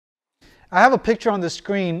I have a picture on the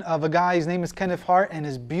screen of a guy, his name is Kenneth Hart, and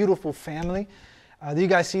his beautiful family. Do you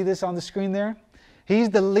guys see this on the screen there? He's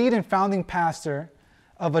the lead and founding pastor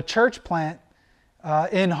of a church plant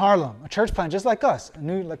in Harlem, a church plant just like us, a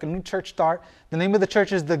new church start. The name of the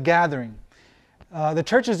church is The Gathering. The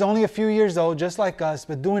church is only a few years old, just like us,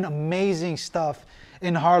 but doing amazing stuff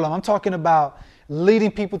in Harlem. I'm talking about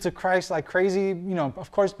leading people to Christ like crazy. You know, of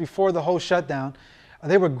course, before the whole shutdown,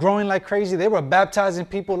 they were growing like crazy. They were baptizing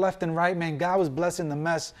people left and right. Man, God was blessing the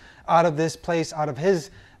mess out of this place, out of his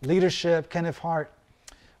leadership, Kenneth Hart.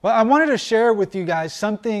 Well, I wanted to share with you guys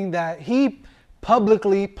something that he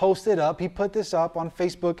publicly posted up. He put this up on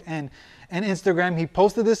Facebook and Instagram. He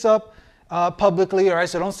posted this up publicly. All right,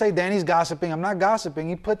 so don't say Danny's gossiping. I'm not gossiping.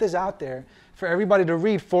 He put this out there for everybody to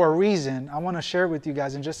read for a reason. I want to share it with you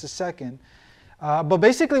guys in just a second. But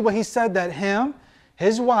basically what he said, that him,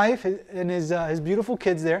 his wife, and his beautiful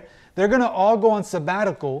kids there, they're going to all go on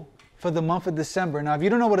sabbatical for the month of December. Now, if you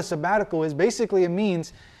don't know what a sabbatical is, basically it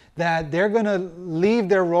means that they're going to leave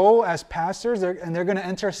their role as pastors and they're going to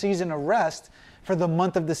enter a season of rest for the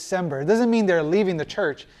month of December. It doesn't mean they're leaving the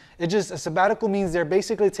church. It just, a sabbatical means they're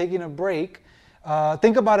basically taking a break.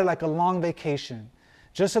 Think about it like a long vacation,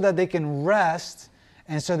 just so that they can rest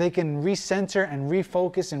and so they can recenter and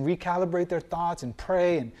refocus and recalibrate their thoughts and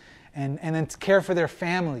pray and then care for their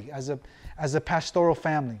family as a pastoral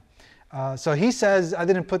family. So he says, I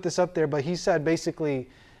didn't put this up there, but he said basically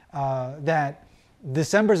that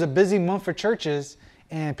December is a busy month for churches,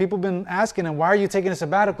 and people have been asking him, why are you taking a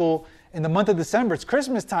sabbatical in the month of December? It's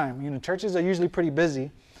Christmas time. You know, churches are usually pretty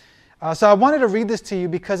busy. So I wanted to read this to you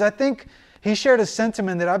because I think he shared a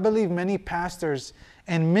sentiment that I believe many pastors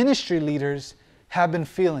and ministry leaders have been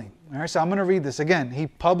feeling. All right, so I'm going to read this. Again, he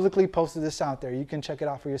publicly posted this out there. You can check it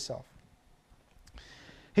out for yourself.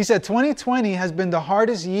 He said, 2020 has been the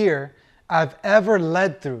hardest year I've ever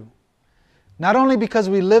led through. Not only because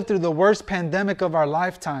we lived through the worst pandemic of our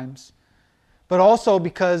lifetimes, but also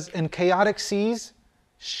because in chaotic seas,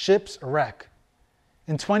 ships wreck.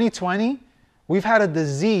 In 2020, we've had a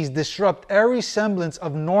disease disrupt every semblance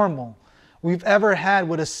of normal we've ever had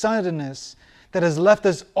with a suddenness that has left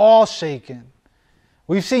us all shaken.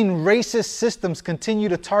 We've seen racist systems continue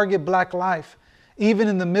to target black life, even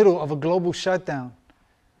in the middle of a global shutdown.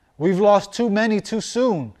 We've lost too many too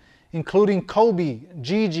soon, including Kobe,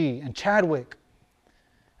 Gigi, and Chadwick.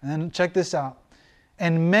 And then check this out.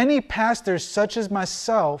 And many pastors, such as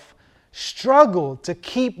myself, struggle to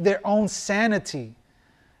keep their own sanity,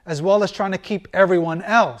 as well as trying to keep everyone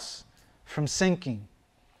else from sinking.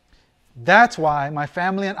 That's why my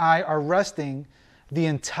family and I are resting the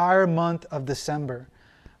entire month of December.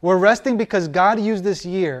 We're resting because God used this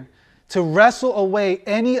year to wrestle away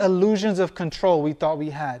any illusions of control we thought we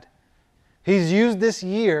had. He's used this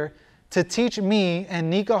year to teach me and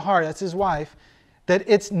Nika Hart, that's his wife, that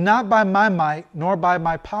it's not by my might nor by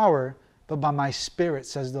my power, but by my spirit,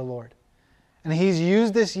 says the Lord. And he's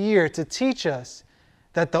used this year to teach us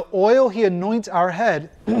that the oil he anoints our head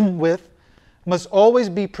with must always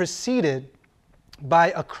be preceded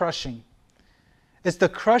by a crushing. It's the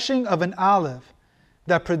crushing of an olive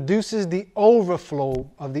that produces the overflow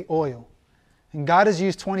of the oil. And God has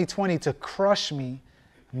used 2020 to crush me,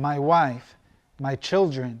 my wife, my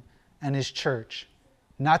children, and his church.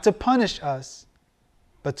 Not to punish us,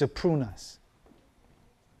 but to prune us.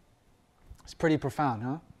 It's pretty profound,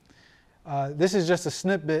 huh? This is just a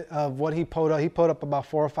snippet of what he put up. He put up about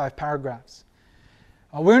 4 or 5 paragraphs.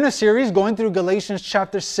 We're in a series going through Galatians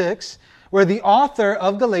chapter 6, where the author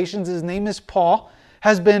of Galatians, his name is Paul,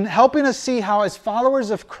 has been helping us see how as followers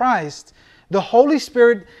of Christ, the Holy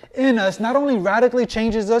Spirit in us not only radically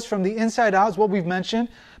changes us from the inside out, is what we've mentioned,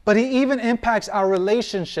 but he even impacts our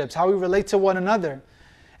relationships, how we relate to one another.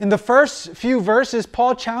 In the first few verses,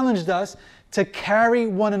 Paul challenged us to carry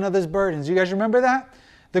one another's burdens. You guys remember that?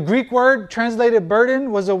 The Greek word translated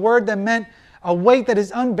burden was a word that meant a weight that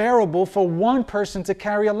is unbearable for one person to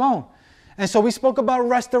carry alone. And so we spoke about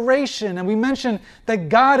restoration, and we mentioned that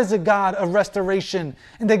God is a God of restoration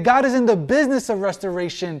and that God is in the business of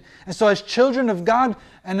restoration. And so as children of God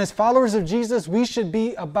and as followers of Jesus, we should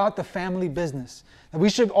be about the family business. And we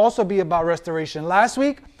should also be about restoration. Last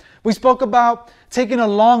week, we spoke about taking a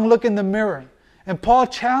long look in the mirror. And Paul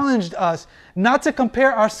challenged us not to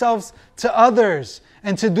compare ourselves to others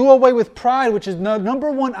and to do away with pride, which is the number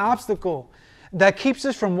one obstacle that keeps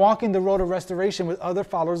us from walking the road of restoration with other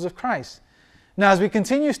followers of Christ. Now, as we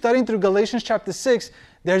continue studying through Galatians chapter 6,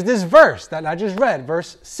 there's this verse that I just read,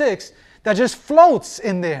 verse 6, that just floats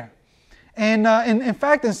in there. And in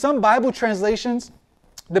fact, in some Bible translations,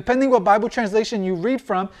 depending what Bible translation you read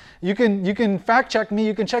from, you can fact check me,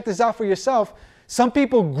 you can check this out for yourself. Some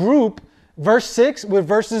people group verse 6 with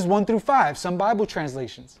verses 1 through 5, some Bible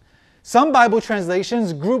translations. Some Bible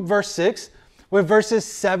translations group verse 6 with verses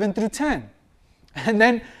 7 through 10. And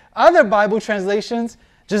then other Bible translations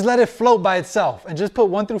just let it float by itself and just put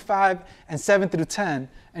 1 through 5 and 7 through 10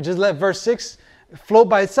 and just let verse 6 float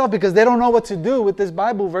by itself because they don't know what to do with this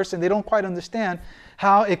Bible verse and they don't quite understand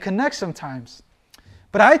how it connects sometimes.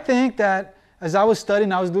 But I think that as I was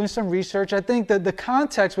studying, I was doing some research, I think that the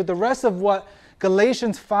context with the rest of what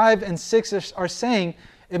Galatians 5 and 6 are saying,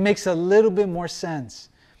 it makes a little bit more sense.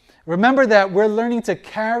 Remember that we're learning to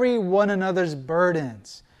carry one another's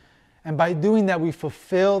burdens. And by doing that, we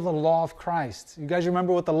fulfill the law of Christ. You guys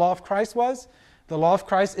remember what the law of Christ was? The law of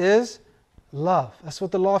Christ is love. That's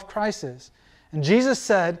what the law of Christ is. And Jesus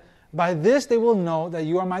said, by this they will know that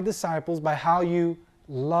you are my disciples, by how you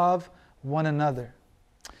love one another.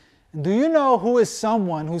 And do you know who is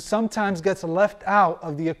someone who sometimes gets left out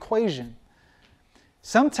of the equation?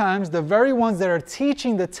 Sometimes the very ones that are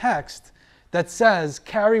teaching the text that says,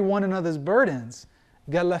 carry one another's burdens,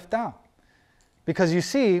 get left out. Because you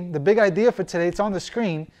see, the big idea for today, it's on the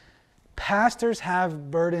screen, pastors have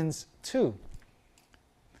burdens too.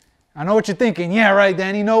 I know what you're thinking. Yeah, right,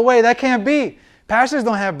 Danny, no way, that can't be. Pastors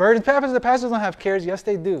don't have burdens. Pastors don't have cares. Yes,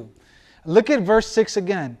 they do. Look at verse 6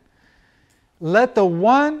 again. Let the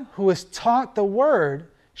one who is taught the word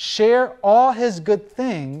share all his good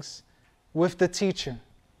things with the teacher.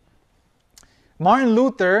 Martin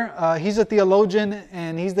Luther, he's a theologian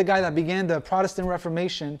and he's the guy that began the Protestant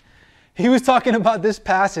Reformation. He was talking about this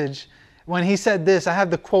passage when he said this. I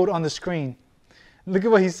have the quote on the screen. Look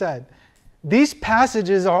at what he said. These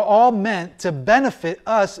passages are all meant to benefit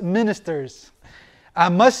us ministers. I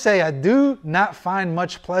must say I do not find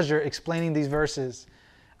much pleasure explaining these verses.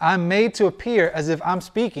 I'm made to appear as if I'm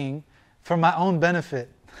speaking for my own benefit.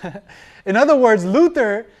 In other words,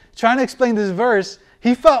 Luther, trying to explain this verse,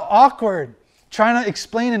 he felt awkward trying to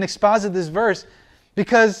explain and exposit this verse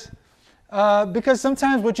because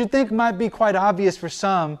sometimes what you think might be quite obvious for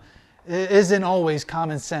some isn't always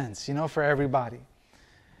common sense, for everybody.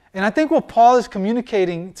 And I think what Paul is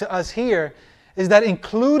communicating to us here is that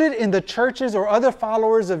included in the churches or other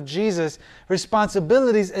followers of Jesus'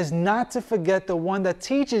 responsibilities is not to forget the one that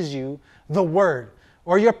teaches you the word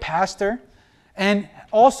or your pastor, and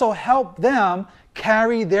also help them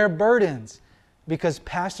carry their burdens, because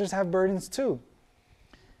pastors have burdens too.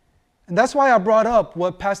 And that's why I brought up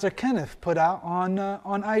what Pastor Kenneth put out on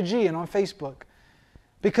IG and on Facebook,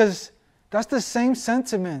 because that's the same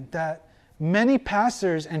sentiment that many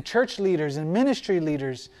pastors and church leaders and ministry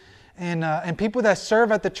leaders and people that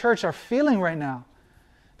serve at the church are feeling right now.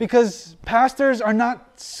 Because pastors are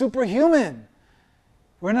not superhuman.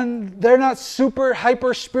 They're not super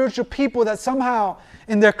hyper spiritual people that somehow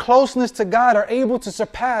in their closeness to God are able to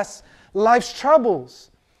surpass life's troubles.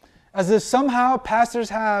 As if somehow pastors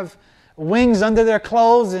have wings under their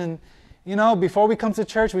clothes and, before we come to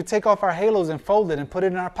church, we take off our halos and fold it and put it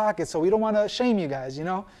in our pockets. So we don't want to shame you guys, We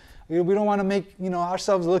don't want to make,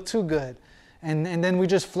 ourselves look too good. And then we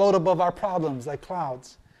just float above our problems like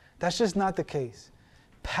clouds. That's just not the case.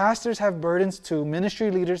 Pastors have burdens too.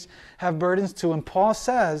 Ministry leaders have burdens too. And Paul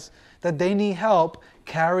says that they need help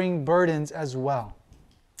carrying burdens as well.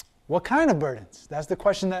 What kind of burdens? That's the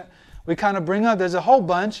question that we kind of bring up. There's a whole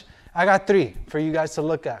bunch. I got 3 for you guys to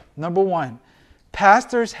look at. Number 1,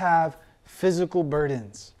 pastors have physical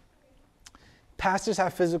burdens. Pastors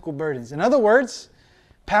have physical burdens. In other words,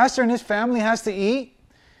 pastor and his family has to eat.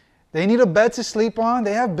 They need a bed to sleep on.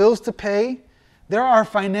 They have bills to pay. There are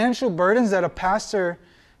financial burdens that a pastor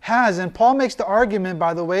has. And Paul makes the argument,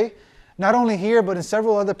 by the way, not only here, but in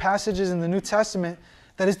several other passages in the New Testament,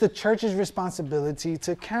 that it's the church's responsibility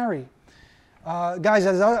to carry. Guys,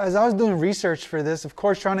 as I was doing research for this, of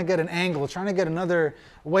course, trying to get an angle, trying to get another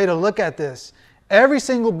way to look at this, every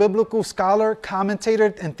single biblical scholar,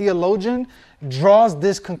 commentator, and theologian draws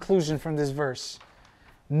this conclusion from this verse.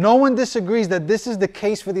 No one disagrees that this is the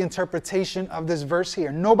case for the interpretation of this verse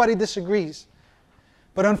here. Nobody disagrees.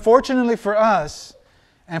 But unfortunately for us,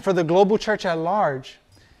 and for the global church at large,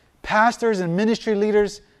 pastors and ministry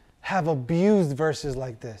leaders have abused verses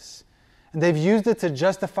like this. And they've used it to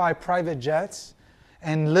justify private jets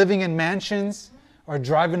and living in mansions or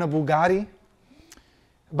driving a Bugatti.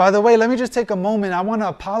 By the way, let me just take a moment. I want to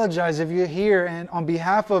apologize if you're here and on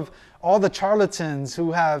behalf of all the charlatans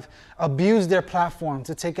who have abused their platform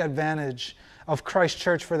to take advantage of Christ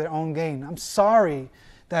Church for their own gain. I'm sorry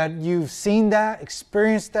that you've seen that,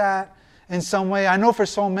 experienced that in some way. I know for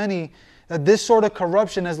so many that this sort of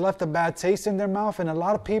corruption has left a bad taste in their mouth, and a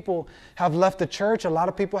lot of people have left the church, a lot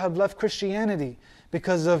of people have left Christianity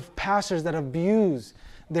because of pastors that abuse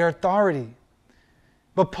their authority.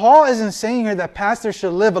 But Paul isn't saying here that pastors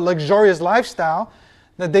should live a luxurious lifestyle,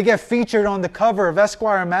 that they get featured on the cover of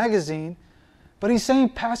Esquire magazine. But he's saying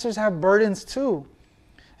pastors have burdens too.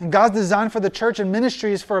 And God's design for the church and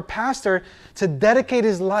ministry is for a pastor to dedicate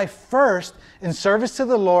his life first in service to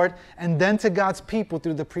the Lord and then to God's people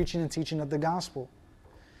through the preaching and teaching of the gospel.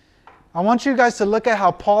 I want you guys to look at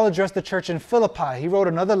how Paul addressed the church in Philippi. He wrote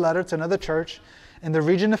another letter to another church in the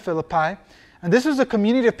region of Philippi. And this was a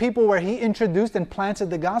community of people where he introduced and planted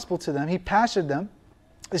the gospel to them. He pastored them.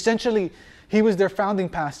 Essentially, he was their founding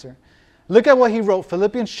pastor. Look at what he wrote,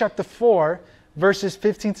 Philippians chapter 4, verses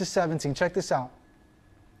 15 to 17. Check this out.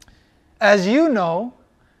 As you know,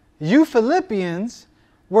 you Philippians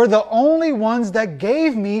were the only ones that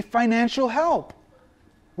gave me financial help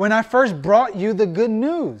when I first brought you the good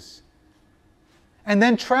news. And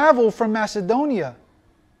then traveled from Macedonia.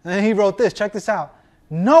 And then he wrote this, check this out.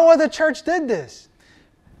 No other church did this.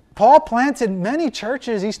 Paul planted many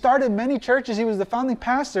churches. He started many churches. He was the founding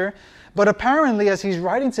pastor. But apparently, as he's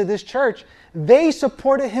writing to this church, they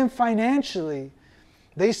supported him financially.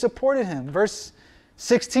 They supported him. Verse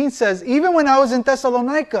 16 says, even when I was in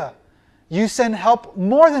Thessalonica, you sent help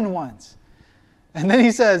more than once. And then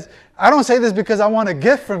he says, I don't say this because I want a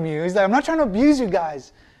gift from you. He's like, I'm not trying to abuse you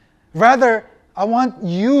guys. Rather, I want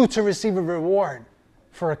you to receive a reward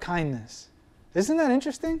for a kindness. Isn't that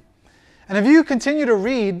interesting? And if you continue to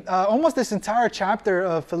read almost this entire chapter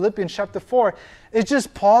of Philippians chapter 4, it's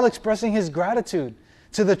just Paul expressing his gratitude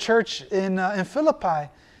to the church in Philippi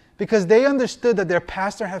because they understood that their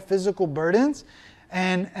pastor had physical burdens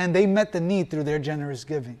and they met the need through their generous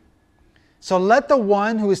giving. So let the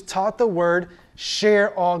one who is taught the word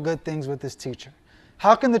share all good things with his teacher.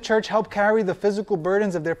 How can the church help carry the physical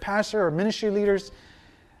burdens of their pastor or ministry leaders?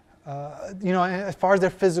 As far as their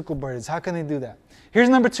physical burdens, how can they do that? Here's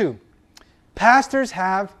number 2. Pastors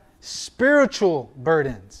have spiritual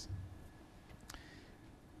burdens.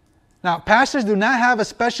 Now, pastors do not have a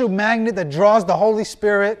special magnet that draws the Holy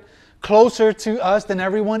Spirit closer to us than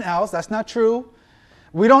everyone else. That's not true.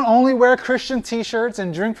 We don't only wear Christian t-shirts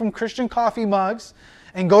and drink from Christian coffee mugs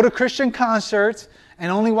and go to Christian concerts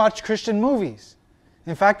and only watch Christian movies.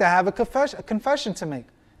 In fact, I have a confession to make.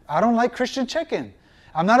 I don't like Christian chicken.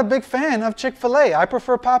 I'm not a big fan of Chick-fil-A. I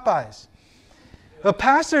prefer Popeyes. But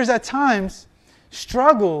pastors at times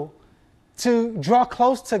struggle to draw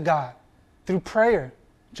close to God through prayer,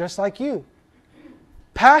 just like you.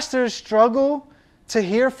 Pastors struggle to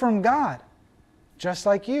hear from God, just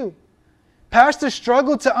like you. Pastors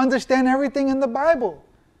struggle to understand everything in the Bible,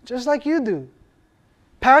 just like you do.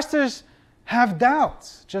 Pastors have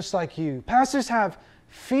doubts, just like you. Pastors have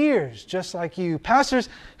fears, just like you. Pastors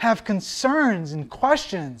have concerns and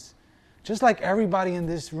questions, just like everybody in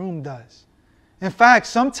this room does. In fact,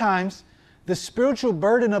 sometimes the spiritual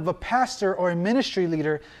burden of a pastor or a ministry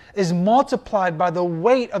leader is multiplied by the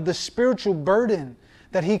weight of the spiritual burden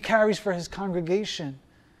that he carries for his congregation.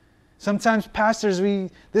 Sometimes pastors,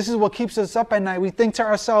 this is what keeps us up at night. We think to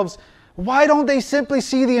ourselves, why don't they simply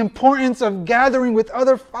see the importance of gathering with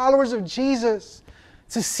other followers of Jesus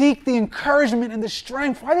to seek the encouragement and the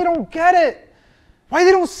strength? Why they don't get it? Why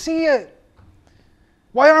they don't see it?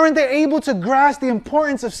 Why aren't they able to grasp the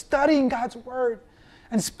importance of studying God's Word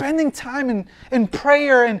and spending time in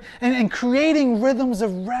prayer and creating rhythms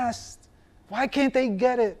of rest? Why can't they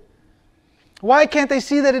get it? Why can't they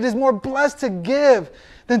see that it is more blessed to give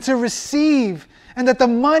than to receive, and that the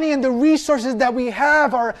money and the resources that we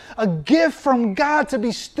have are a gift from God to be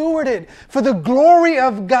stewarded for the glory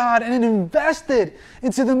of God and invested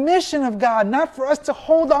into the mission of God, not for us to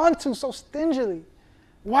hold on to so stingily?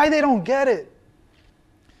 Why they don't get it?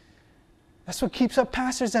 That's what keeps up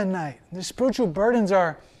pastors at night. Their spiritual burdens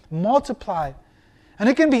are multiplied. And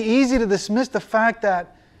it can be easy to dismiss the fact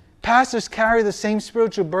that pastors carry the same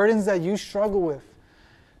spiritual burdens that you struggle with.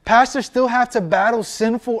 Pastors still have to battle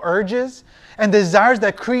sinful urges and desires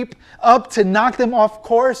that creep up to knock them off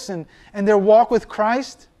course in their walk with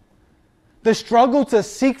Christ. The struggle to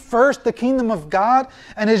seek first the kingdom of God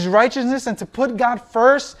and His righteousness and to put God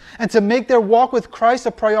first and to make their walk with Christ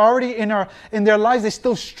a priority in their lives, they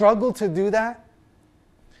still struggle to do that.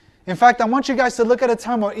 In fact, I want you guys to look at a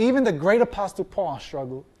time where even the great Apostle Paul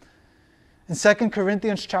struggled. In 2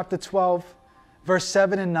 Corinthians chapter 12, verse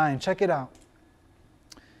 7 and 9, check it out.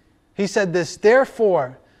 He said this,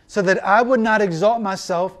 therefore, so that I would not exalt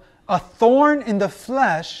myself, a thorn in the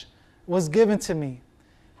flesh was given to me.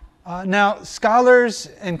 Now, scholars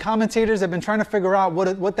and commentators have been trying to figure out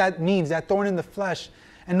what that means, that thorn in the flesh.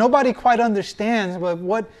 And nobody quite understands, but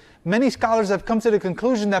what many scholars have come to the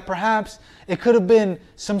conclusion that perhaps it could have been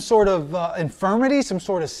some sort of infirmity, some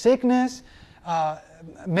sort of sickness,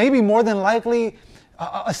 maybe more than likely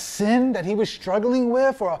a sin that he was struggling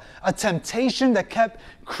with, or a temptation that kept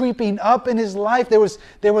creeping up in his life. There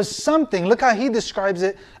was something, look how he describes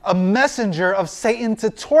it, a messenger of Satan to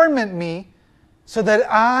torment me so that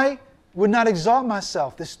I would not exalt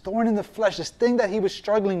myself. This thorn in the flesh, this thing that he was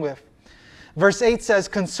struggling with. Verse 8 says,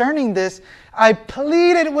 concerning this, I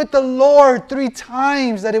pleaded with the Lord 3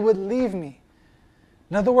 times that it would leave me.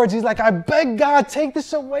 In other words, he's like, I beg God, take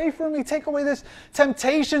this away from me. Take away this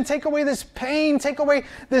temptation. Take away this pain. Take away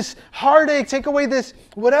this heartache. Take away this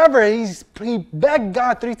whatever. He begged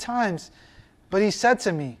God 3 times. But he said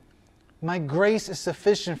to me, my grace is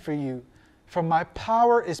sufficient for you, for my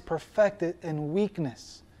power is perfected in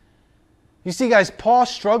weakness. You see, guys, Paul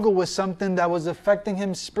struggled with something that was affecting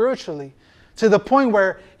him spiritually to the point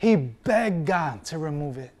where he begged God to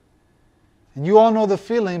remove it. And you all know the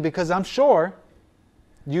feeling, because I'm sure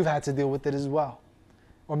you've had to deal with it as well.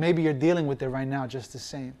 Or maybe you're dealing with it right now just the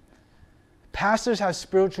same. Pastors have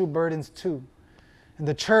spiritual burdens too. And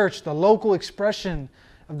the church, the local expression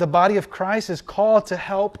of the body of Christ, is called to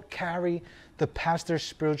help carry the pastor's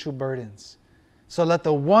spiritual burdens. So let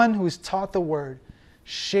the one who is taught the word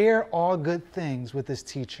share all good things with his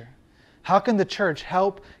teacher. How can the church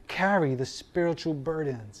help carry the spiritual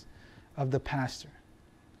burdens of the pastor?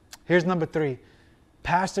 Here's number 3.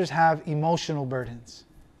 Pastors have emotional burdens.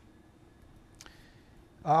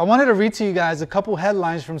 I wanted to read to you guys a couple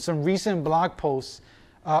headlines from some recent blog posts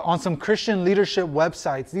on some Christian leadership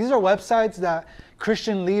websites. These are websites that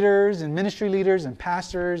Christian leaders and ministry leaders and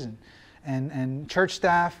pastors and church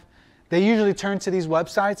staff, they usually turn to these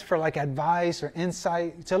websites for like advice or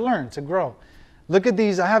insight to learn, to grow. Look at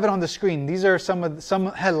these. I have it on the screen. These are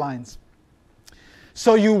some headlines.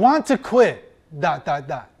 So you want to quit, ...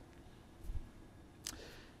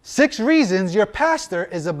 6 reasons your pastor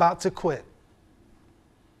is about to quit.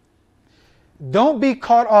 Don't be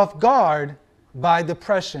caught off guard by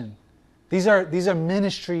depression. These are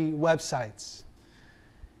ministry websites.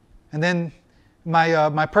 And then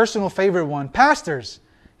my personal favorite one, pastors,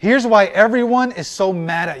 here's why everyone is so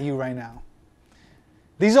mad at you right now.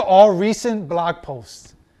 These are all recent blog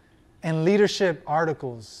posts and leadership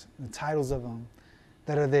articles, the titles of them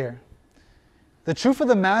that are there. The truth of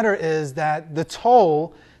the matter is that the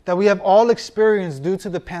toll that we have all experienced due to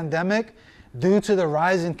the pandemic, due to the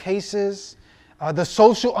rise in cases, the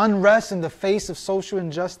social unrest in the face of social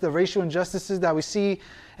injustice, the racial injustices that we see,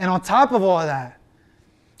 and on top of all of that,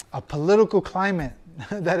 a political climate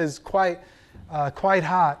that is quite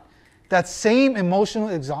hot. That same emotional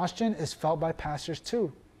exhaustion is felt by pastors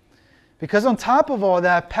too. Because on top of all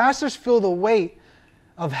that, pastors feel the weight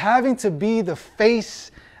of having to be the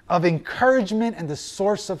face of encouragement and the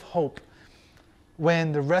source of hope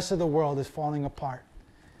when the rest of the world is falling apart.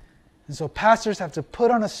 And so pastors have to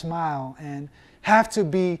put on a smile and have to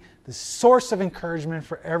be the source of encouragement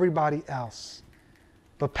for everybody else.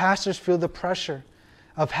 But pastors feel the pressure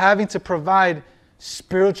of having to provide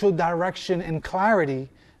spiritual direction and clarity,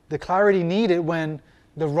 the clarity needed when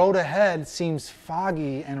the road ahead seems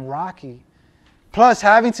foggy and rocky. Plus,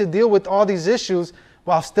 having to deal with all these issues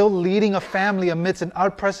while still leading a family amidst an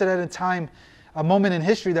unprecedented time, a moment in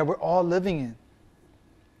history that we're all living in.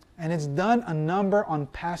 And it's done a number on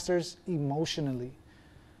pastors emotionally.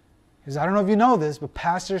 Because I don't know if you know this, but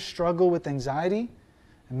pastors struggle with anxiety,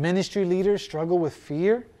 and ministry leaders struggle with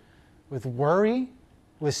fear, with worry,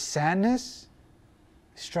 with sadness,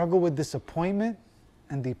 struggle with disappointment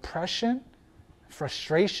and depression,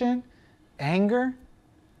 frustration, anger,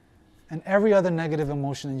 and every other negative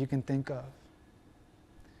emotion that you can think of.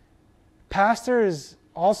 Pastors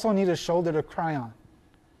also need a shoulder to cry on.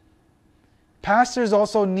 Pastors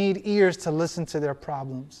also need ears to listen to their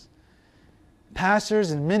problems.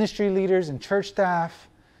 Pastors and ministry leaders and church staff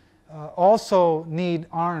also need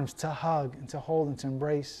arms to hug and to hold and to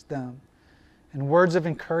embrace them, and words of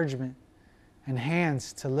encouragement and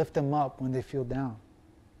hands to lift them up when they feel down.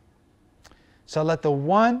 So let the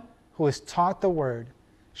one who is taught the word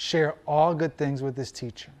share all good things with his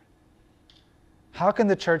teacher. How can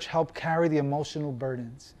the church help carry the emotional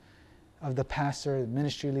burdens of the pastor, the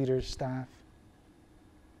ministry leaders, staff?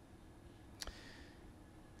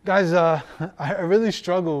 Guys, I really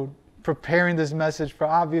struggled preparing this message for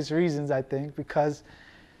obvious reasons, I think, because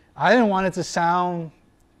I didn't want it to sound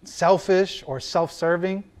selfish or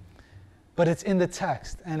self-serving, but it's in the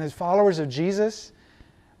text. And as followers of Jesus,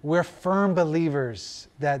 we're firm believers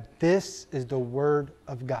that this is the Word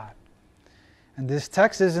of God. And this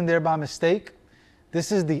text isn't there by mistake.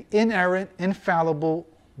 This is the inerrant, infallible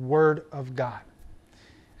Word of God.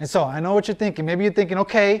 And so I know what you're thinking. Maybe you're thinking,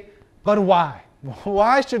 okay, but why?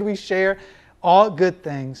 Why should we share all good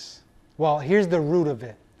things? Well, here's the root of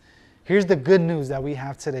it. Here's the good news that we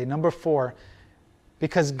have today. Number 4,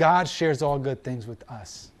 because God shares all good things with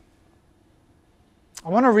us. I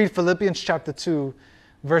want to read Philippians chapter 2,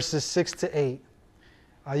 verses 6 to 8.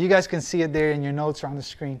 You guys can see it there in your notes or on the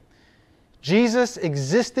screen. Jesus,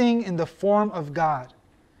 existing in the form of God,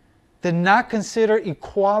 did not consider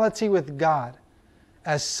equality with God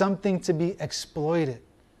as something to be exploited.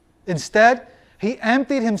 Instead, he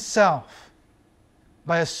emptied himself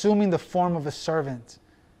by assuming the form of a servant,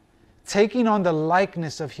 taking on the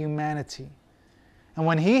likeness of humanity. And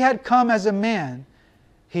when he had come as a man,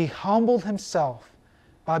 he humbled himself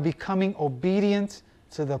by becoming obedient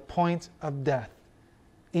to the point of death,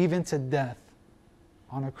 even to death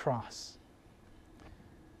on a cross.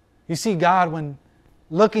 You see, God, when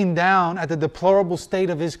looking down at the deplorable state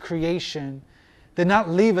of his creation, did not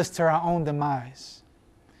leave us to our own demise.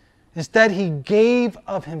 Instead, he gave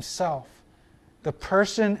of himself, the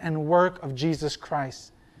person and work of Jesus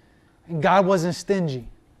Christ. And God wasn't stingy.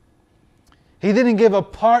 He didn't give a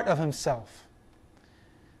part of himself,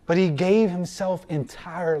 but he gave himself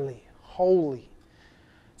entirely, wholly,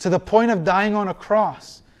 to the point of dying on a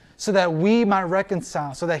cross, so that we might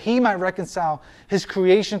reconcile, so that he might reconcile his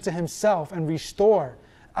creation to himself and restore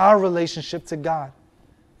our relationship to God.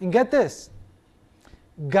 And get this,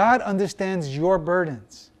 God understands your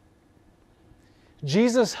burdens.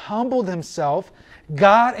 Jesus humbled himself,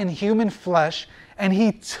 God in human flesh, and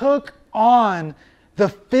he took on the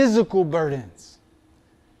physical burdens.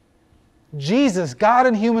 Jesus, God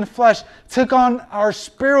in human flesh, took on our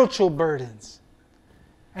spiritual burdens.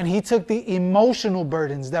 And he took the emotional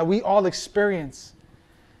burdens that we all experience.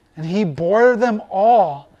 And he bore them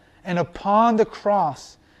all. And upon the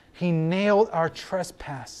cross, he nailed our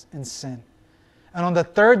trespass and sin. And on the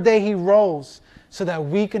third day, he rose so that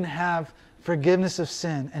we can have forgiveness of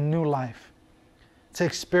sin and new life. To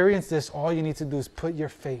experience this, all you need to do is put your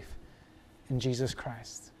faith in Jesus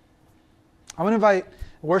Christ. I'm going to invite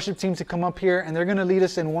the worship team to come up here, and they're going to lead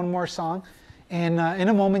us in one more song. And in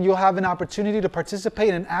a moment, you'll have an opportunity to participate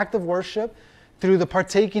in an act of worship through the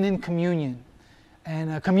partaking in communion.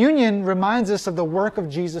 And communion reminds us of the work of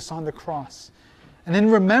Jesus on the cross. And in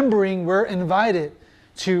remembering, we're invited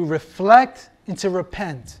to reflect and to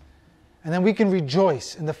repent. And then we can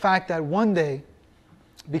rejoice in the fact that one day,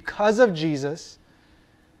 because of Jesus,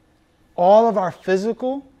 all of our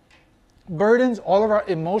physical burdens, all of our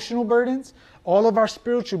emotional burdens, all of our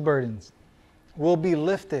spiritual burdens will be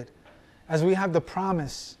lifted as we have the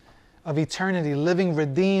promise of eternity, living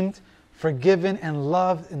redeemed, forgiven, and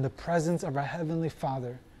loved in the presence of our Heavenly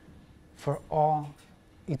Father for all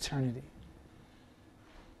eternity.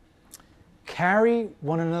 Carry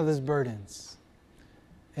one another's burdens,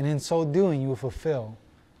 and in so doing, you will fulfill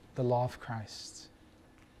the law of Christ.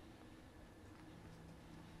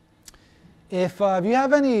 If you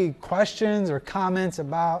have any questions or comments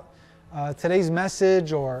about today's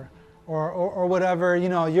message or whatever,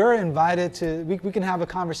 you're invited to, we can have a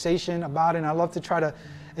conversation about it. And I'd love to try to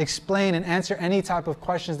explain and answer any type of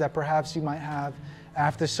questions that perhaps you might have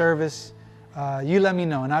after service. You let me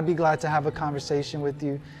know, and I'd be glad to have a conversation with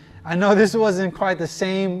you. I know this wasn't quite the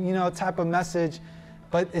same, type of message,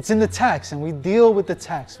 but it's in the text, and we deal with the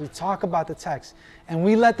text. We talk about the text, and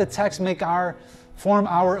we let the text form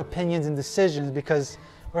our opinions and decisions, because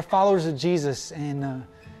we're followers of Jesus, and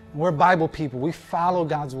we're Bible people. We follow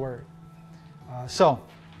God's word. So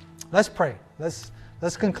let's pray. Let's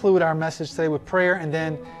conclude our message today with prayer, and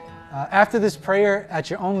then after this prayer,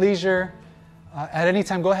 at your own leisure, at any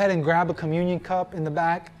time, go ahead and grab a communion cup in the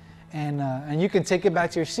back, and you can take it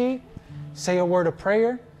back to your seat, say a word of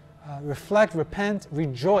prayer, reflect, repent,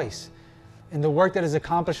 rejoice in the work that is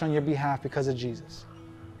accomplished on your behalf because of Jesus.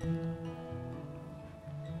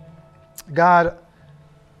 God,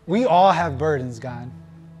 we all have burdens, God.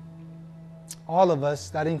 All of us,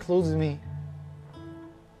 that includes me.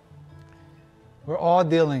 We're all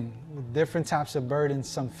dealing with different types of burdens,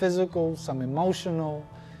 some physical, some emotional,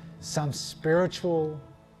 some spiritual.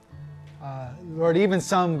 Lord, even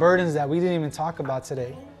some burdens that we didn't even talk about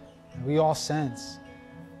today, we all sense.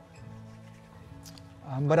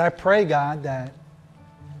 But I pray, God, that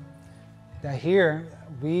here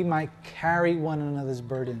we might carry one another's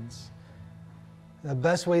burdens the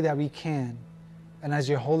best way that we can, and as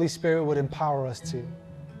your Holy Spirit would empower us to.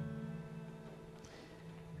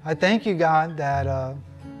 I thank you, God, that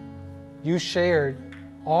you shared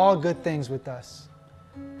all good things with us.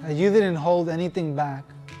 That you didn't hold anything back.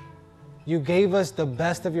 You gave us the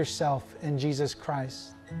best of yourself in Jesus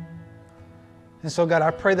Christ. And so, God,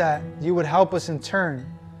 I pray that you would help us in turn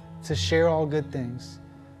to share all good things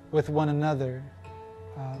with one another,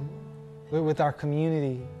 with our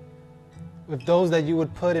community, with those that you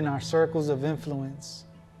would put in our circles of influence,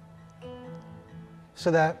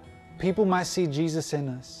 so that people might see Jesus in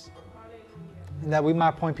us, and that we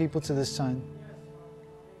might point people to the Son.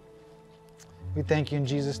 We thank you. In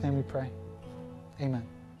Jesus' name we pray. Amen.